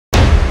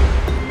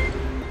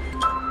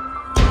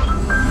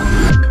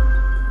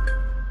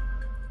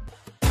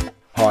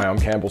I'm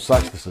Campbell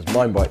Such. This is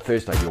Mind Bite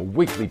Thursday, your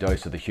weekly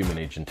dose of the human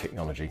edge in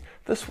technology.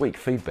 This week,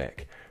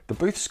 feedback. The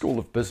Booth School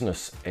of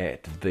Business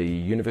at the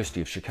University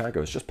of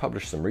Chicago has just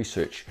published some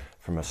research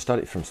from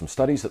some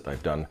studies that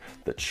they've done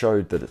that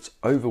showed that it's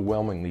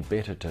overwhelmingly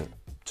better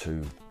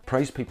to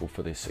praise people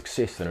for their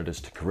success than it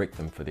is to correct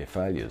them for their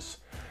failures.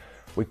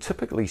 We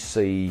typically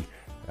see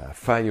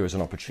failure as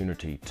an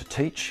opportunity to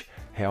teach.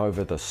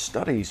 However, the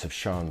studies have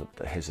shown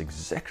that it has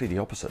exactly the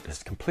opposite. It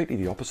has completely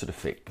the opposite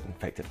effect. In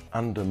fact, it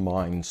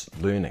undermines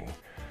learning.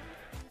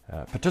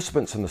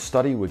 Participants in the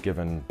study were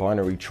given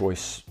binary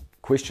choice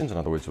questions. In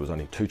other words, there was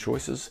only two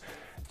choices.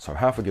 So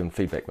half were given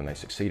feedback when they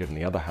succeeded and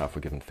the other half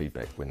were given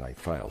feedback when they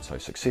failed. So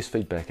success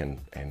feedback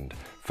and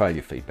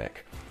failure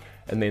feedback.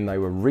 And then they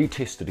were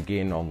retested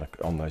again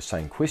on those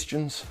same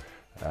questions.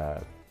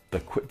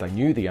 They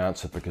knew the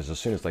answer because as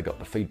soon as they got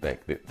the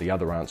feedback, the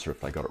other answer,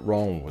 if they got it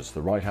wrong, was the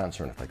right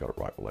answer, and if they got it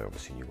right, well, they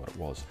obviously knew what it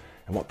was.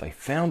 And what they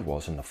found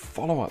was in the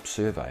follow-up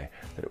survey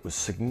that it was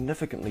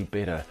significantly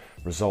better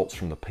results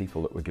from the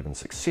people that were given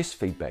success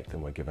feedback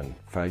than were given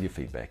failure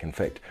feedback. In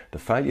fact, the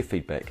failure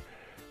feedback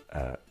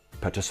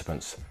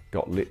participants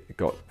got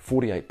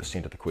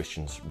 48% of the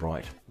questions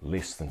right,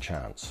 less than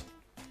chance.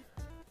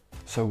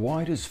 So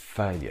why does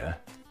failure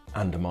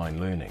undermine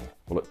learning?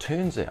 Well, it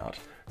turns out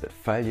that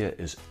failure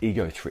is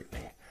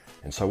ego-threatening.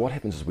 And so what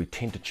happens is we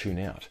tend to tune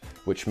out,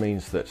 which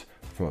means that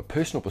from a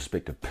personal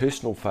perspective,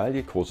 personal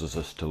failure causes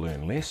us to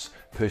learn less,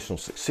 personal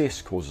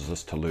success causes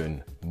us to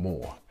learn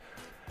more.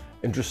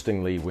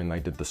 Interestingly, when they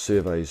did the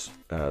surveys,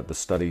 the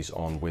studies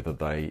on whether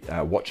they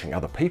are watching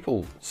other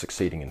people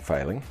succeeding and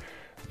failing,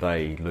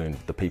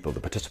 the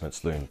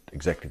participants learned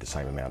exactly the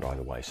same amount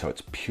either way. So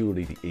it's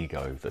purely the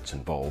ego that's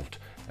involved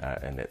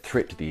and that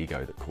threat to the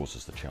ego that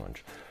causes the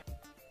challenge.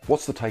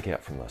 What's the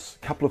takeout from this?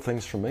 A couple of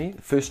things from me.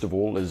 First of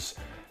all is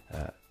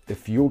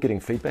if you're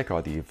getting feedback,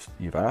 either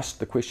you've asked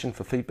the question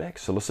for feedback,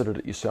 solicited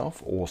it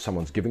yourself, or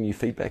someone's giving you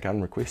feedback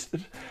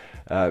unrequested,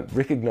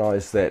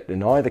 recognise that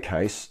in either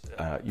case,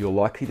 you're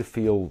likely to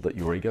feel that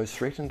your ego's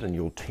threatened and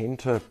you'll tend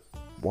to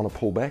want to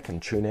pull back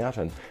and tune out,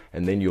 and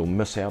then you'll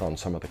miss out on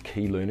some of the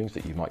key learnings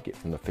that you might get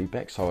from the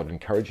feedback. So I'd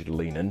encourage you to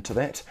lean into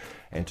that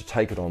and to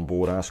take it on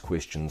board, ask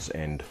questions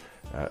and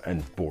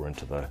bore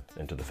into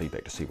the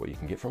feedback to see what you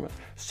can get from it.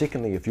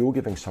 Secondly, if you're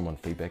giving someone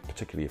feedback,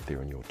 particularly if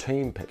they're in your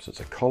team, perhaps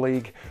it's a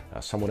colleague,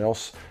 someone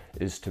else,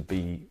 is to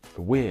be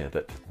aware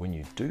that when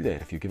you do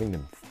that, if you're giving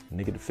them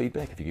negative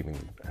feedback, if you're giving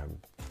them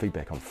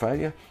feedback on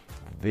failure,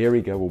 their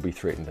ego will be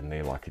threatened and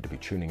they're likely to be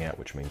tuning out,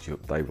 which means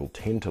they will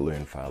tend to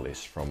learn far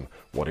less from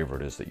whatever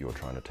it is that you're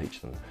trying to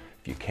teach them.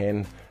 If you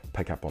can,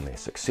 pick up on their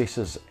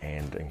successes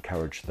and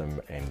encourage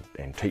them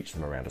and teach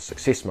them around a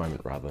success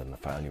moment rather than a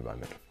failure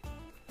moment.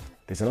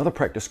 There's another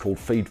practice called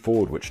feed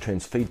forward, which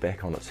turns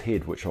feedback on its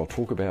head, which I'll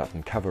talk about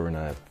and cover in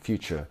a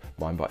future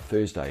Mind Bite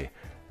Thursday.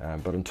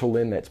 But until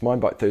then, that's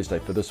Mind Bite Thursday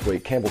for this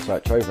week. Campbell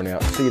Such, over and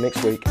out. See you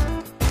next week.